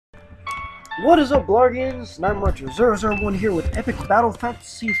What is up, Blargans? Nightmarcher001 here with Epic Battle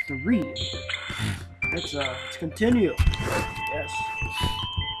Fantasy 3. Let's continue. Yes.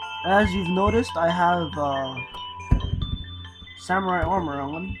 As you've noticed, I have samurai armor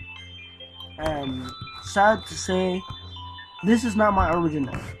on, and sad to say, this is not my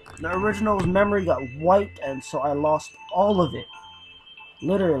original. The original's memory got wiped, and so I lost all of it.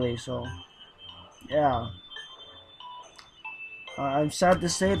 Literally, so yeah. I'm sad to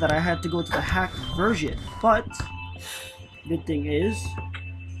say that I had to go to the hacked version, but good thing is,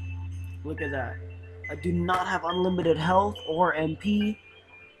 look at that. I do not have unlimited health or MP.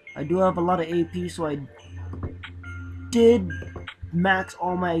 I do have a lot of AP, so I did max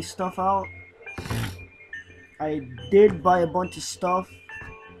all my stuff out. I did buy a bunch of stuff,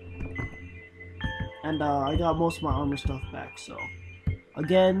 and I got most of my armor stuff back, so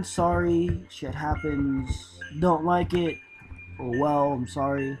again, sorry, shit happens, don't like it, oh well, I'm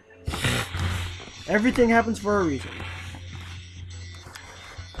sorry. Everything happens for a reason.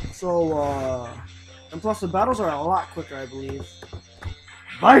 So, and plus the battles are a lot quicker, I believe.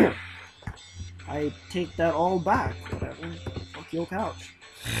 BAM! I take that all back, whatever. Fuck your couch.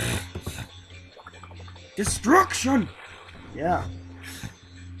 Destruction! Yeah.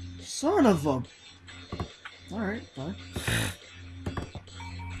 Son of a... Alright, fine.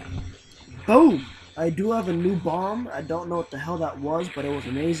 Boom! I do have a new bomb. I don't know what the hell that was, but it was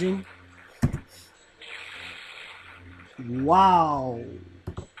amazing. Wow.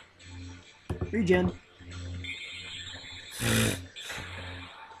 Regen.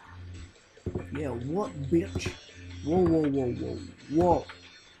 Yeah, what, bitch? Whoa, whoa, whoa, whoa, whoa.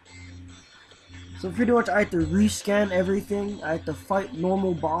 So pretty much I had to rescan everything. I had to fight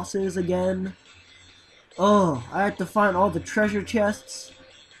normal bosses again. Oh, I had to find all the treasure chests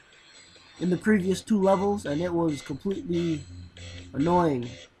in the previous 2 levels, and it was completely annoying.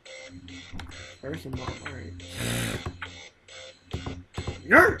 Person bomb, alright.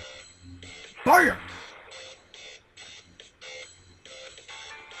 Yeah! Fire!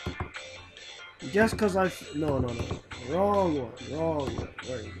 Just cause no. Wrong one.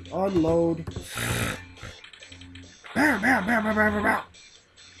 Wait. Unload. Bam, bam, bam, bam, bam, bam, bam.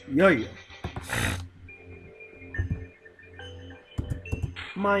 Yeah.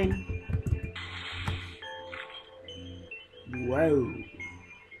 Mine. Whoa.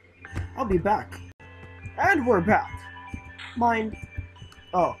 I'll be back. And we're back. Mine.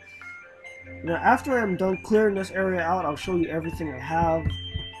 Oh. Now, after I'm done clearing this area out, I'll show you everything I have.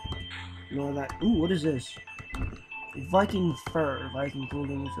 You know that. Ooh, what is this? Viking fur. Viking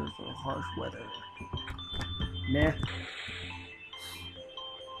clothing for harsh weather. Nah.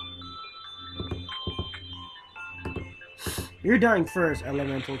 You're dying first,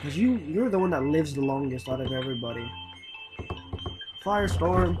 Elemental, because you're the one that lives the longest out of everybody.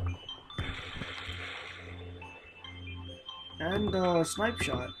 Firestorm. And snipe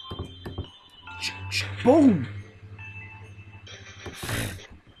shot. Boom!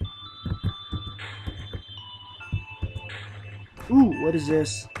 Ooh, what is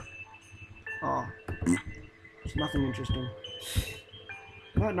this? Oh, it's nothing interesting.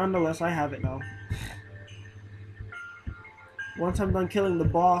 But nonetheless, I have it now. Once I'm done killing the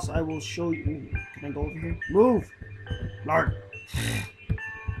boss, I will show you. Ooh, can I go over here? Move! Lord!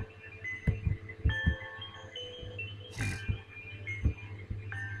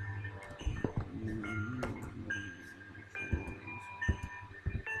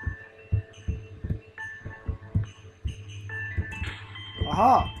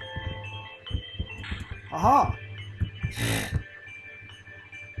 Aha! Aha!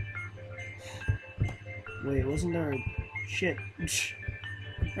 Wait, wasn't there a... Shit.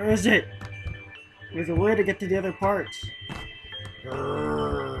 Where is it? There's a way to get to the other parts.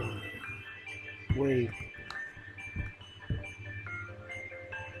 Wait.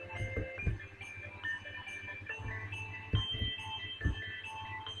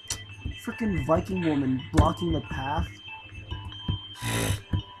 Freaking Viking woman blocking the path.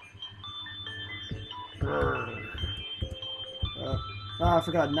 I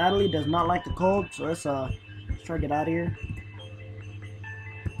forgot. Natalie does not like the cold, so let's try to get out of here.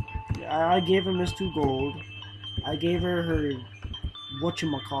 I gave her Miss 2 Gold. I gave her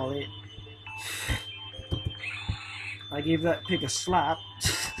whatchamacallit. I gave that pig a slap.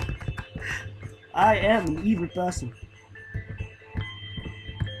 I am an evil person.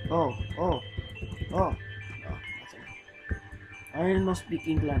 Oh. Nothing. I don't speak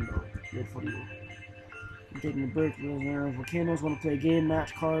English. Good for you. I'm taking a break from the volcanoes. Want to play a game,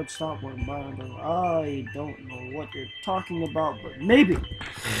 match cards, stop one by. I don't know what you're talking about, but maybe.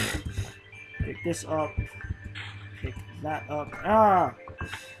 Pick this up. Pick that up. Ah!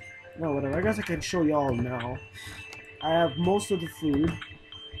 No, whatever. I guess I can show y'all now. I have most of the food.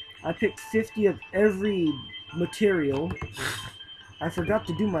 I picked 50 of every material. I forgot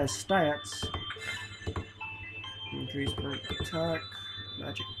to do my stats. Increase burnt attack,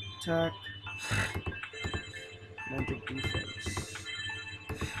 magic attack, magic defense.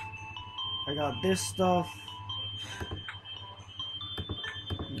 I got this stuff.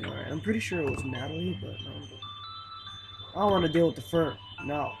 Alright, I'm pretty sure it was Natalie, but no. I don't want to deal with the fur.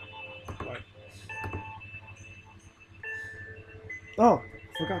 No. Right. Oh,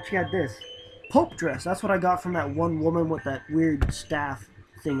 forgot she had this. Pope dress. That's what I got from that one woman with that weird staff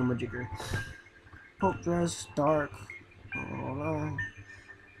thingamajigger. Pope dress, dark. Oh,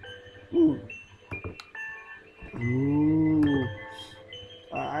 ooh. Ooh.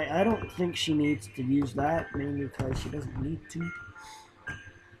 I don't think she needs to use that, mainly because she doesn't need to.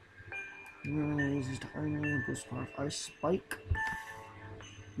 Uses the iron, boost power of ice spike.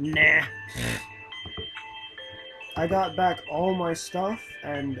 Nah. I got back all my stuff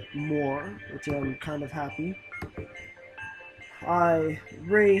and more, which I'm kind of happy. I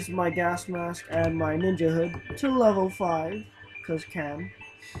raised my gas mask and my ninja hood to level 5, because can.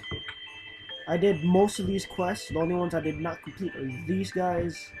 I did most of these quests. The only ones I did not complete are these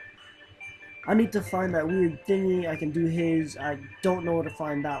guys. I need to find that weird thingy. I can do his. I don't know where to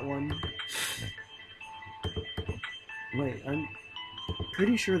find that one. Wait, I'm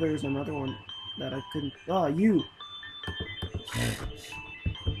pretty sure there's another one that I couldn't... Oh, you!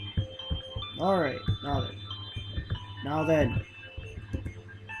 Alright, now then. Now then.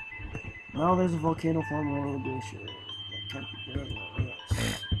 Now there's a volcano farm or a glacier. That can't be good.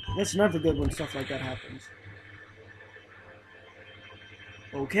 It's never good when stuff like that happens.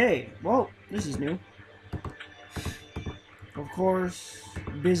 Okay, well, this is new. Of course,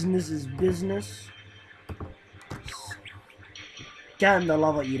 business is business. Scan the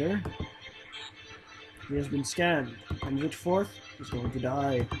lava eater. He has been scanned. And which fourth is going to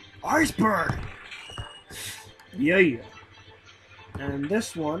die? Iceberg! Yeah. And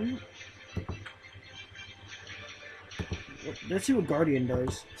this one... Let's see what Guardian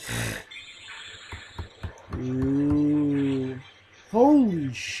does. Ooh.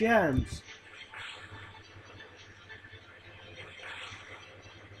 Holy shams.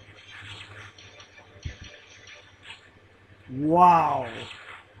 Wow.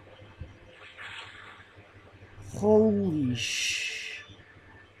 Holy sh...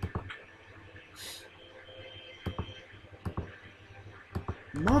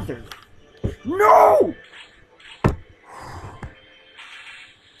 Mother... No!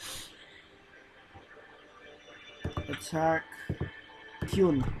 Attack...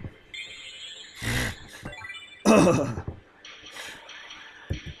 Kyun.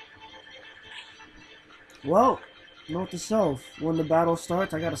 Well, note to self, when the battle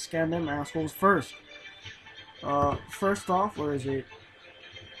starts, I gotta scan them assholes first. First off, where is it?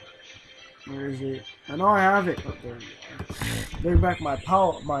 Where is it? I know I have it. Oh, there you are. Bring back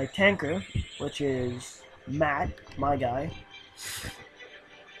my tanker, which is Matt, my guy.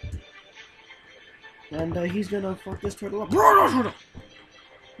 And he's gonna fuck this turtle up.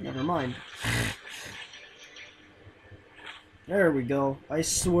 Never mind. There we go. I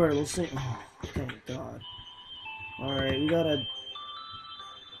swear, we'll see. Oh, thank God. Alright, we gotta...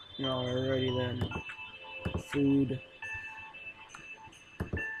 Alrighty then. Food.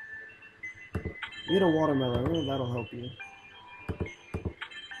 Eat a watermelon. Maybe that'll help you.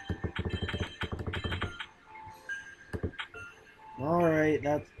 Alright,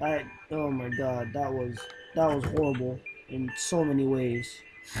 oh my God, that was horrible in so many ways.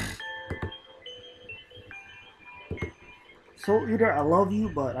 Soul Eater, I love you,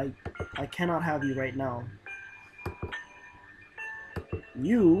 but I cannot have you right now.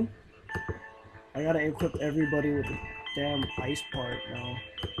 You, I gotta equip everybody with the damn ice part now.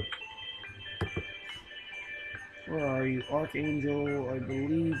 Where are you? Archangel, I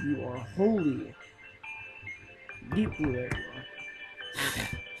believe you are holy. Deep blue, there you are.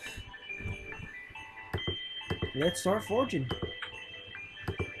 Let's start forging.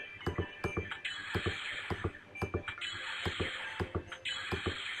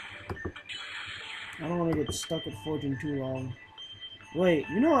 I don't want to get stuck with forging too long. Wait,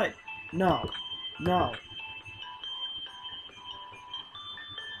 you know what? No. No.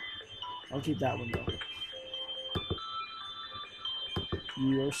 I'll keep that one though.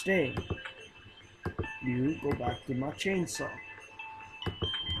 You are staying. You go back to my chainsaw.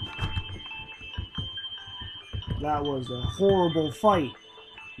 That was a horrible fight.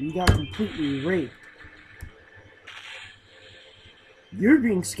 You got completely raped. You're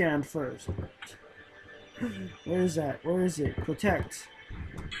being scanned first. Where is that? Where is it? Protect.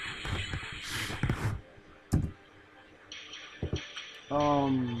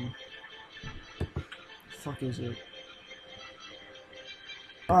 Fuck is it?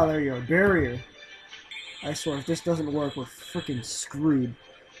 Oh, there you go. Barrier. I swear, if this doesn't work, we're freaking screwed.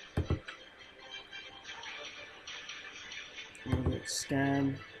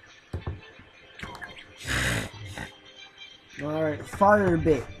 Scan. Alright, fire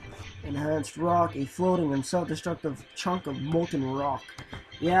bit. Enhanced rock, a floating and self-destructive chunk of molten rock.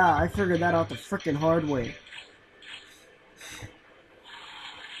 Yeah, I figured that out the frickin' hard way.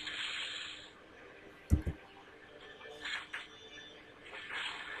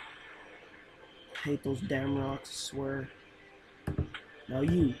 Hate those damn rocks, I swear. Now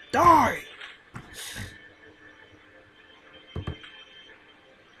you die!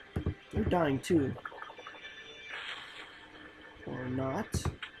 You're dying too. Or not.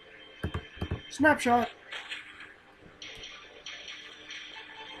 Snapshot!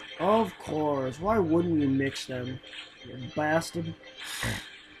 Of course. Why wouldn't you mix them? You bastard.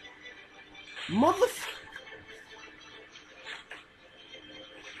 Motherfucker!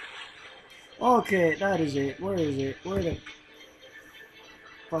 Okay, that is it. Where is it? Where the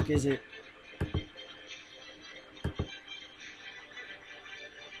fuck is it?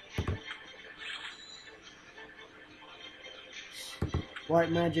 White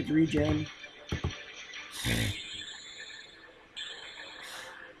magic regen.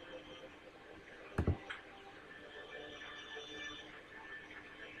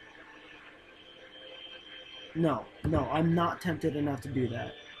 No, I'm not tempted enough to do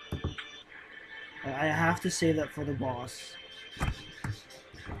that. I have to save that for the boss.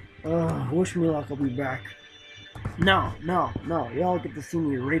 Wish me luck, I'll be back. No, y'all get to see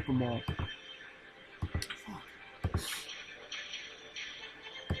me rape them all.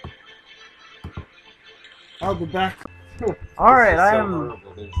 I'll be back. Alright, I am...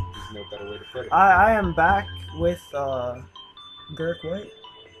 There's no better way to put it. I am back with, Gurk White?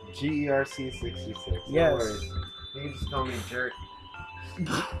 GERC66. Yes. No worries. You can just call me Jerk.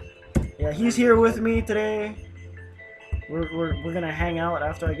 Yeah, he's here with me today. We're gonna hang out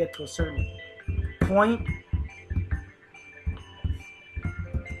after I get to a certain point.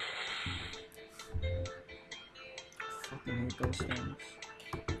 Fucking hate those things.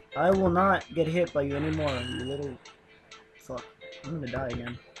 I will not get hit by you anymore, you little fuck. I'm gonna die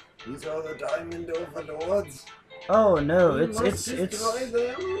again. These are the diamond overlords. Oh no, You it's must destroy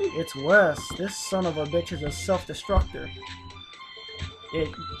them. it's worse. This son of a bitch is a self-destructor. It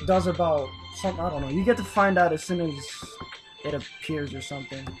does about something, I don't know. You get to find out as soon as it appears or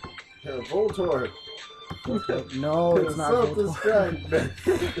something. Voltorb. No, it's not Voltorb.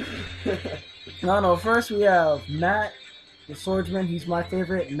 No, first we have Matt, the swordsman. He's my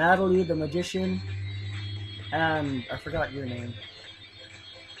favorite. Natalie, the magician. And I forgot your name.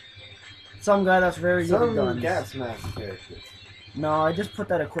 Some guy that's very good at guns. Some gas mask character. No, I just put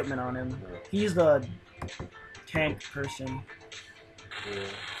that equipment on him. He's the tank person. Yeah.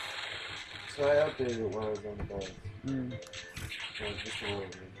 So I updated it while I was on the bus. Well, just a little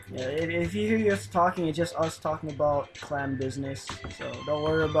bit. Yeah, if you hear us talking, it's just us talking about clan business. So don't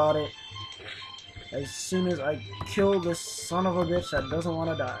worry about it. As soon as I kill this son of a bitch that doesn't want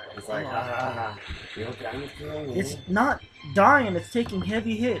to die. It's like, you okay, I'm killing you. It's not dying, it's taking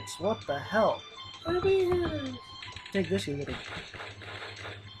heavy hits. What the hell? Take this, you little...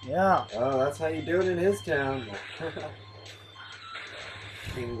 Yeah. Oh, that's how you do it in his town.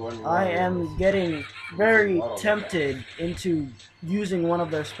 I am getting very tempted into using one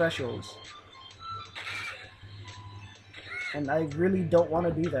of their specials. And I really don't want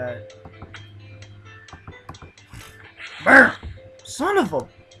to do that. Burn! Son of a...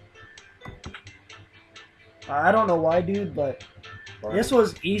 I don't know why, dude, but this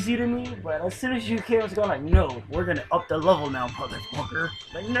was easy to me, but as soon as you came, I was going like, no, we're gonna up the level now, motherfucker.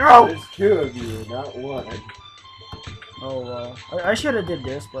 Like, no! There's two of you, not one. Oh, well. I should have did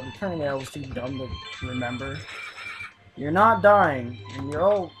this, but apparently I was too dumb to remember. You're not dying, and you're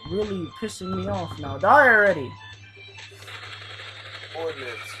all really pissing me off now. Die already!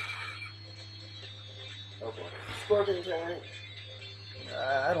 Ordnance. Oh boy. Scorpion tank.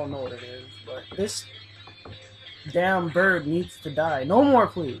 I don't know what it is, but this damn bird needs to die. No more,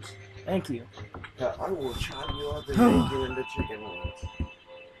 please. Thank you. Yeah, I will chop you up and make you into chicken wings.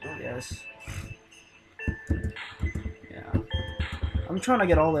 Yes. Yeah. I'm trying to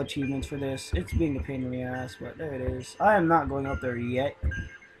get all the achievements for this. It's being a pain in the ass, but there it is. I am not going up there yet.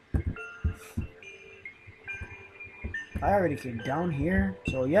 I already came down here,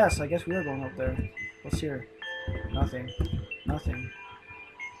 so yes, I guess we are going up there. What's here? Nothing. Nothing.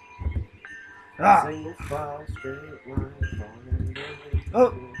 Ah!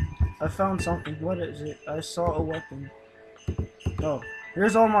 Oh! I found something. What is it? I saw a weapon. Oh,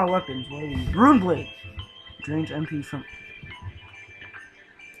 here's all my weapons. What are these? Rune Blade. Drains MP from...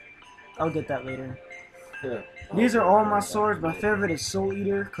 I'll get that later. Yeah. These are all my swords. My favorite is Soul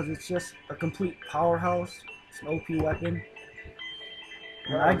Eater because it's just a complete powerhouse. It's an OP weapon.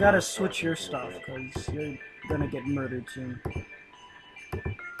 And I gotta switch your stuff because you're gonna get murdered soon.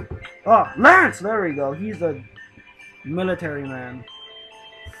 Oh, Lance! There we go. He's a military man.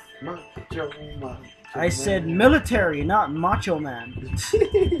 I said military, not macho man.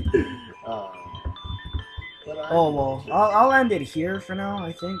 Oh well, I'll end it here for now,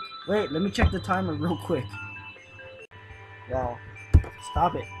 I think. Wait, let me check the timer real quick. Wow.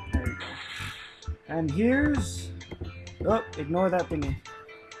 Stop it. There you go. And here's... Oh, ignore that thingy.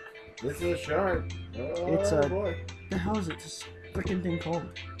 This is a shark. Oh, It's a... boy. What the hell is it? This freaking thing called?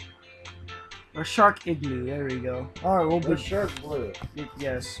 A shark igloo. There we go. Alright, we'll The be... shark blue.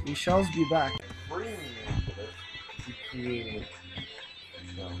 Yes, we shall be back. Bringing into this, you created.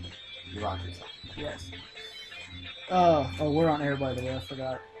 So, you locked yourself. Yes. Oh, we're on air by the way, I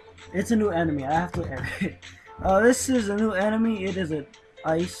forgot. It's a new enemy, I have to air it. This is a new enemy, it is an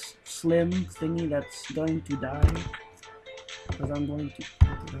ice slim thingy that's going to die. Because I'm going to pick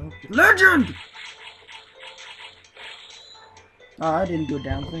it up. Legend! Oh, I didn't do a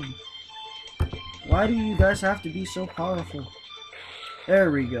damn thing. Why do you guys have to be so powerful? There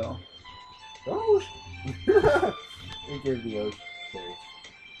we go. Oh, it gave the ocean.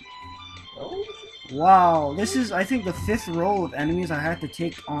 Oh, Wow, this is, I think, the 5th roll of enemies I had to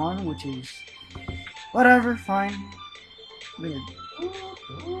take on, which is... Whatever, fine. Weird.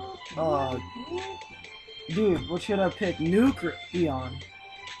 Dude, what should I pick? Nuke or Eon?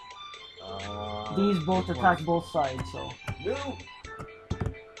 These both attack both sides, so... No.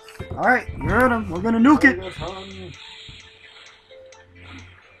 Alright, you heard him. We're gonna nuke it!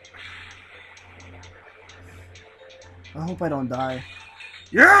 I hope I don't die.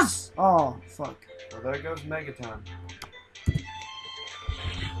 Yes! Oh, fuck. Well, there goes Megaton.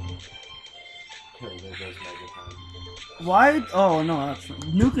 Okay, there goes Megaton. Why? Oh, no, that's...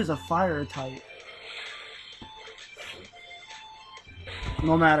 Nuke is a fire type.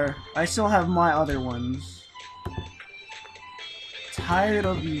 No matter. I still have my other ones. Tired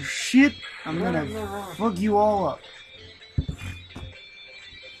of you shit. I'm gonna fuck you all up.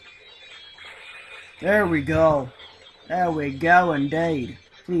 There we go. There we go indeed.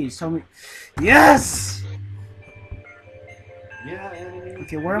 Please tell me. Yes! Yeah, enemy.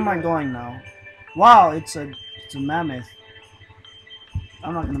 Okay, where am I going now? Wow, it's a mammoth.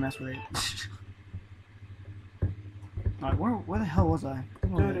 I'm not gonna mess with it. Alright, where the hell was I?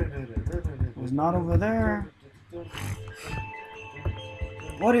 It was not over there.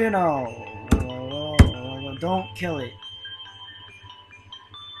 What do you know? Don't kill it.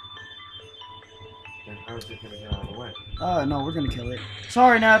 Then how's it gonna get out of the way? No, we're gonna kill it.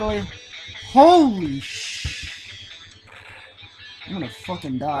 Sorry, Natalie. Holy sh! I'm gonna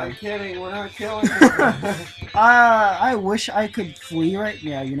fucking die. I'm kidding, we're not killing it. I wish I could flee right.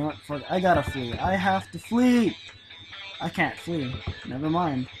 Yeah, you know what? Fuck, I gotta flee. I have to flee. I can't flee. Never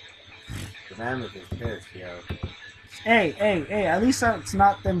mind. The mammoth is pissed, yo. Hey, at least it's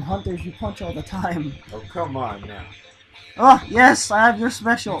not them hunters you punch all the time. Oh, come on now. Oh, yes, I have your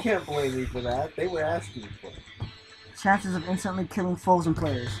special. You can't blame me for that. They were asking for it. Chances of instantly killing foes and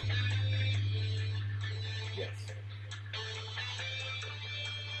players. Yes.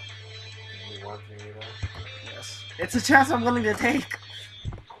 You want to hear that? Yes. It's a chance I'm willing to take.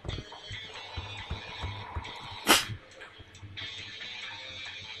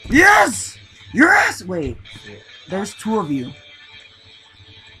 Yes! Yes! Wait, Yeah. there's 2 of you.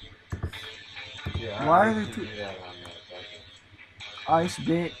 Yeah, Why I are there can two- do that on that button. Ice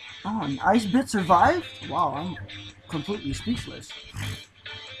Bit. Oh, an Ice Bit survived? Wow, I'm completely speechless.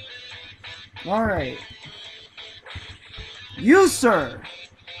 Alright. You, sir,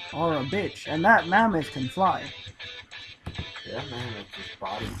 are a bitch, and that mammoth can fly. Yeah, man, just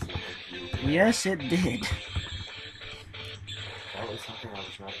body you. Yes, it did. That was something I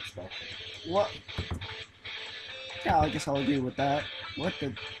was not expecting. What? Yeah, I guess I'll agree with that. What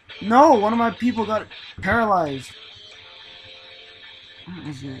the? No, one of my people got paralyzed. What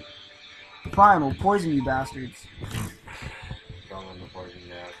is it? Fine, we'll poison you bastards. Going on the poison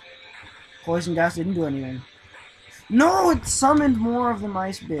gas. Poison gas didn't do anything. No, it summoned more of them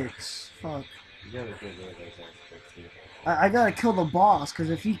ice bits. Fuck. You gotta get rid of those aspects too. I gotta kill the boss, cause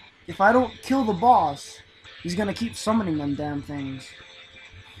if I don't kill the boss, he's gonna keep summoning them damn things.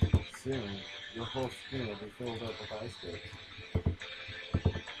 Soon, your whole screen will be filled up with ice bits.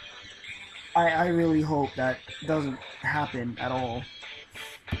 I really hope that doesn't happen at all.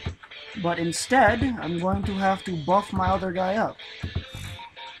 But instead, I'm going to have to buff my other guy up.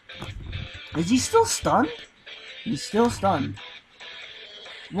 Is he still stunned? He's still stunned.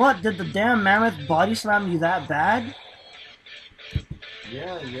 What, did the damn mammoth body slam you that bad?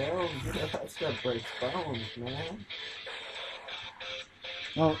 Yeah, yo, that stuff breaks bones, man.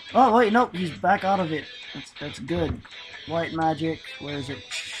 Oh wait, nope, he's back out of it. That's good. White magic, where is it?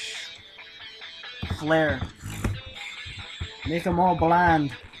 Flare. Make them all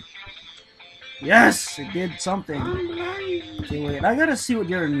blind. Yes, it did something. Okay, wait, I gotta see what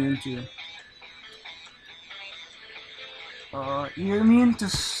you're immune to. You're immune to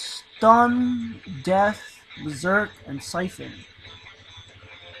stun, death, berserk, and siphon.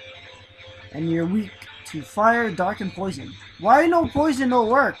 And you're weak to fire, dark, and poison. Why no poison no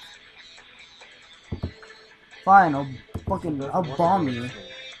work? Fine, I'll bomb you.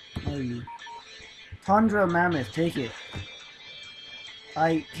 There you. Tundra Mammoth, take it.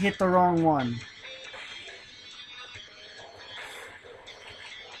 I hit the wrong one.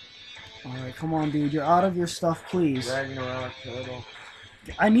 Alright, come on, dude. You're out of your stuff, please. Ragnarok turtle.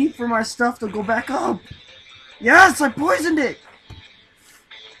 I need for my stuff to go back up. Yes, I poisoned it.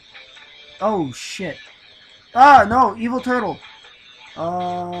 Oh, shit. Ah, no, evil turtle.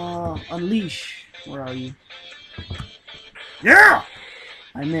 Unleash. Where are you? Yeah!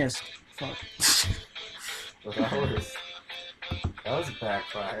 I missed. Fuck. Well, that was a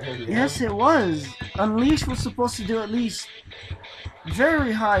backfire. Yeah. Yes, it was. Unleash was supposed to do at least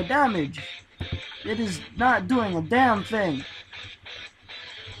very high damage. It is not doing a damn thing.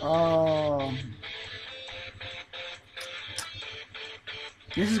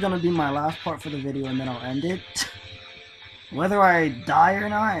 This is gonna be my last part for the video, and then I'll end it. Whether I die or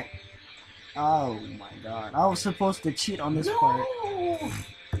not. Oh my god. I was supposed to cheat on this part. Oh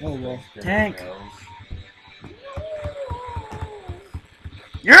well. Tank.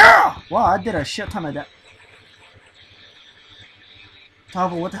 Yeah! Wow, I did a shit ton of that.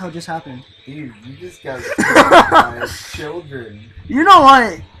 Tavo, what the hell just happened? Dude, you just got killed by children. You know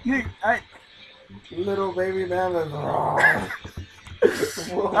what? Little baby mammoth.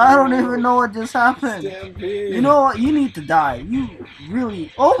 I don't even know what just happened. Stampede. You know what? You need to die. You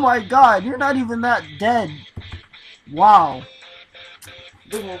really... Oh my god, you're not even that dead. Wow.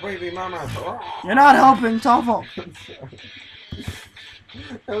 Little baby mammoth. You're not helping, Tavo. I'm sorry.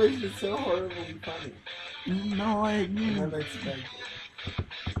 That was just so horribly funny. You know what? Unexpected.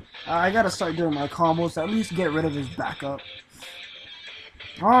 I gotta start doing my combos, at least get rid of his backup.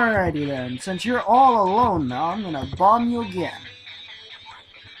 Alrighty then, since you're all alone now, I'm gonna bomb you again.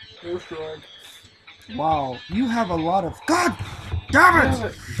 No strike. Wow, you have a lot of... God damn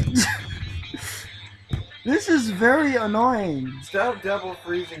it! This is very annoying. Stop double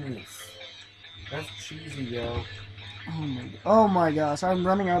freezing these. That's cheesy, yo. Oh my gosh, I'm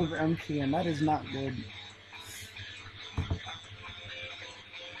running out of MP and that is not good.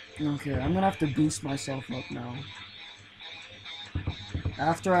 Okay, I'm gonna have to boost myself up now.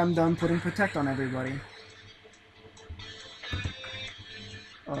 After I'm done putting Protect on everybody.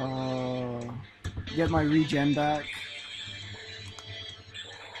 Get my regen back.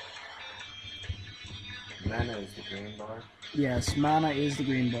 Mana is the green bar. Yes, mana is the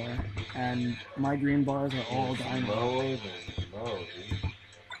green bar. And my green bars are all dying. Lower than low, dude.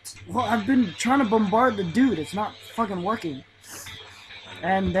 Well, I've been trying to bombard the dude. It's not fucking working.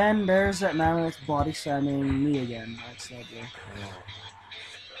 And then there's that mammoth body slamming me again. That's that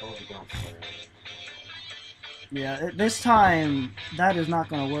bro. Yeah, this time, that is not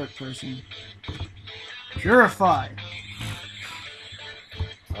gonna work, person. Purify!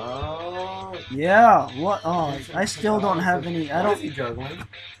 Oh. Yeah, what? Oh, I still don't have any. I Why is don't. he juggling?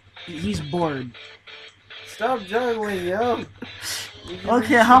 He's bored. Stop juggling, yo!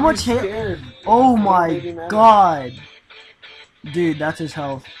 Okay, how much hit? Scared. Oh Baby my mammoth. god! Dude, that's his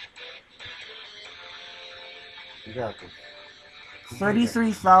health. You got this.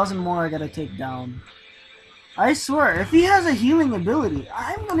 33,000 more I gotta take down. I swear, if he has a healing ability,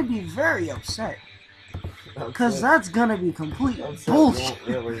 I'm gonna be very upset. Because that's gonna be complete bullshit. Won't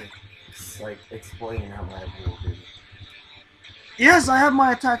really, like, explain how bad he will be. Yes, I have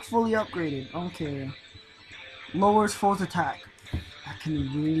my attack fully upgraded. Okay. Lowers foe's attack. That can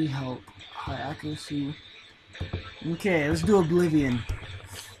really help. High accuracy. Okay, let's do Oblivion.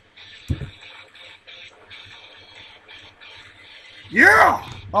 Yeah!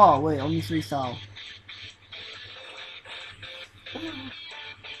 Oh, wait, only 3 thou.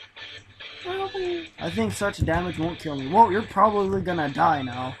 I think such damage won't kill me. Whoa, you're probably gonna die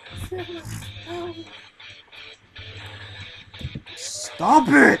now. Stop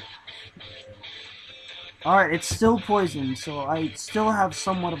it! Alright, it's still poisoned, so I still have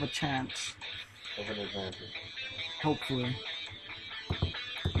somewhat of a chance. Of an advantage. Hopefully.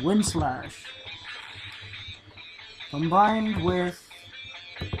 Wind Slash. Combined with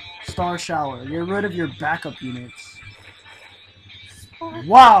Star Shower. Get rid of your backup units.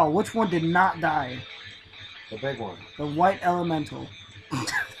 Wow, which one did not die? The big one. The White Elemental.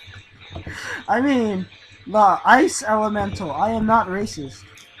 I mean, the Ice Elemental. I am not racist.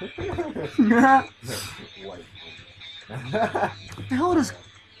 White. What the hell is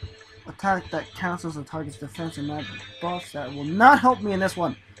attack that cancels the target's defense and magic buffs? That will not help me in this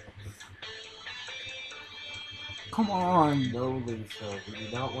one. Come on. No, Lisa, we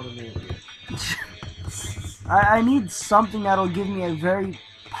do not want to make it. I need something that'll give me a very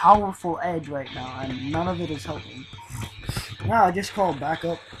powerful edge right now, and none of it is helping. Wow, I just called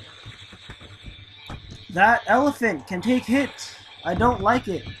backup. That elephant can take hits. I don't like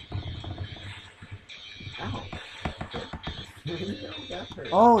it. Ow. That hurt.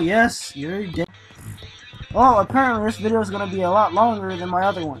 Oh, yes, you're dead. Oh, apparently this video is going to be a lot longer than my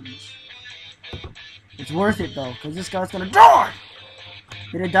other ones. It's worth it, though, because this guy's going to die!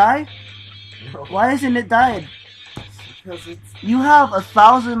 Did it die? No. Why isn't it died? Because it's You have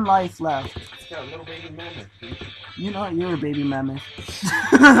 1,000 life left. got a little baby mammoth, dude. You know, you're a baby mammoth.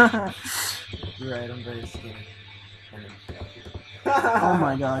 You're right, I'm very skinny. Oh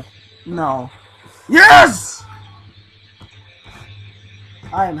my god. No. Yes!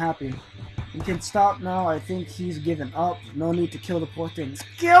 I am happy. You can stop now. I think he's given up. No need to kill the poor things.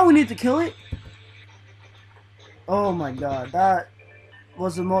 Yeah, we need to kill it. Oh my god. That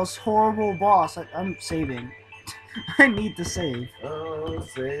was the most horrible boss. I'm saving. I need to save. Oh,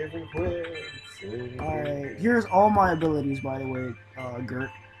 save and quit. Alright. Here's all my abilities, by the way, Gert.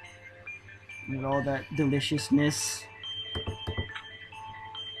 With all that deliciousness.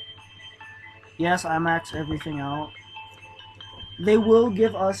 Yes, I maxed everything out. They will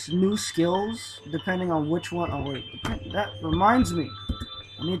give us new skills depending on which one. Oh wait, that reminds me.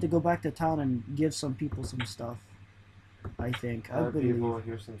 I need to go back to town and give some people some stuff. I think. I believe. People,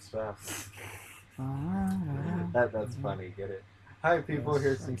 here's some stuff. That's funny. Get it? Hi, people. Yes,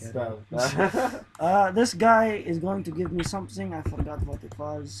 here's I some get stuff. This guy is going to give me something. I forgot what it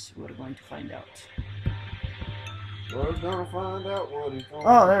was. We're going to find out. We're gonna find out what he's going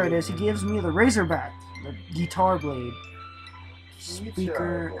Oh, there it is. He gives me the Razorback, the guitar blade, speaker,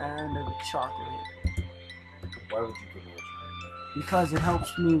 Guitar blade. and a chocolate. Why would you give me a chocolate? Because it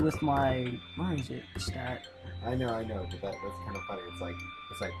helps me with my, where is it, stat. I know, but that's kind of funny. It's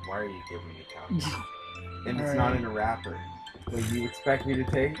like, why are you giving me chocolate? And it's not in a wrapper. Would you expect me to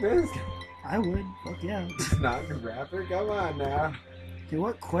take this? I would, fuck yeah. It's not in a wrapper? Come on now. Okay,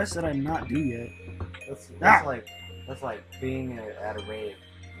 what quest did I not do yet? That's like being at a rave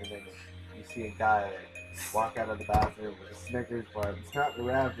and then you see a guy walk out of the bathroom with a Snickers bar. It's not in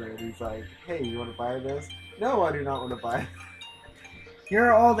the wrapper and he's like, hey, you want to buy this? No, I do not want to buy it. Here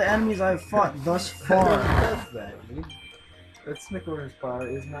are all the enemies I've fought thus far. That's that, dude. That Snickers bar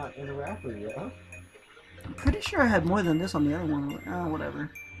is not in a wrapper yet, huh? I'm pretty sure I had more than this on the other one. Oh, whatever.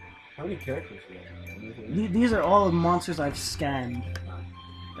 How many characters do you have? These are all the monsters I've scanned.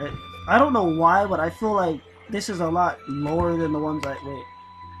 I don't know why, but I feel like this is a lot lower than the ones I... Wait.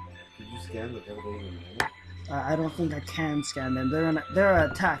 Did you scan the building in a minute? I don't think I can scan them. They're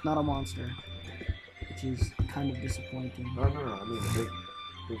an attack, not a monster. Which is kind of disappointing. No, I mean the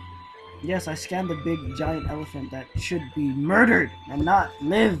big... Yes, I scanned the big giant elephant that should be murdered and not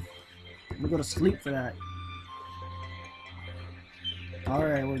live. I'm gonna go to sleep for that.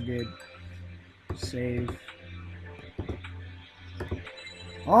 Alright, we're good. Save.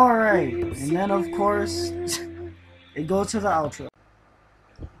 Alright, and then of course, it goes to the outro.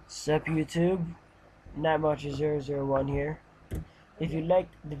 Sup YouTube, NightMarcher001 here. If you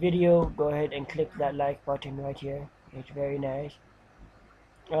liked the video, go ahead and click that like button right here. It's very nice.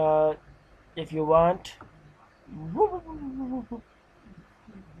 If you want,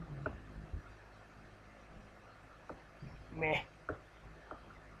 meh.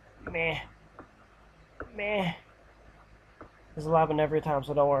 This will happen every time,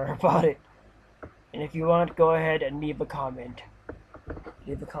 so don't worry about it. And if you want, go ahead and leave a comment.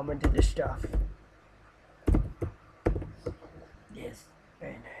 Leave a comment to this stuff. Yes,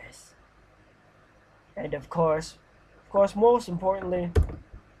 very nice. And of course, most importantly,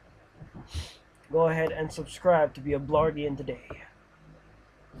 go ahead and subscribe to be a Blargian today.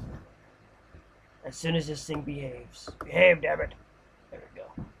 As soon as this thing behaves. Behave, damn it. There we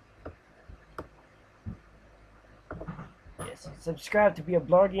go. Yes, subscribe to be a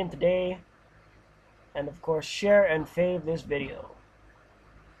Blargian today. And of course, share and fave this video.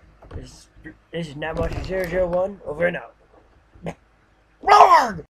 This is Not Monster 001, over and out.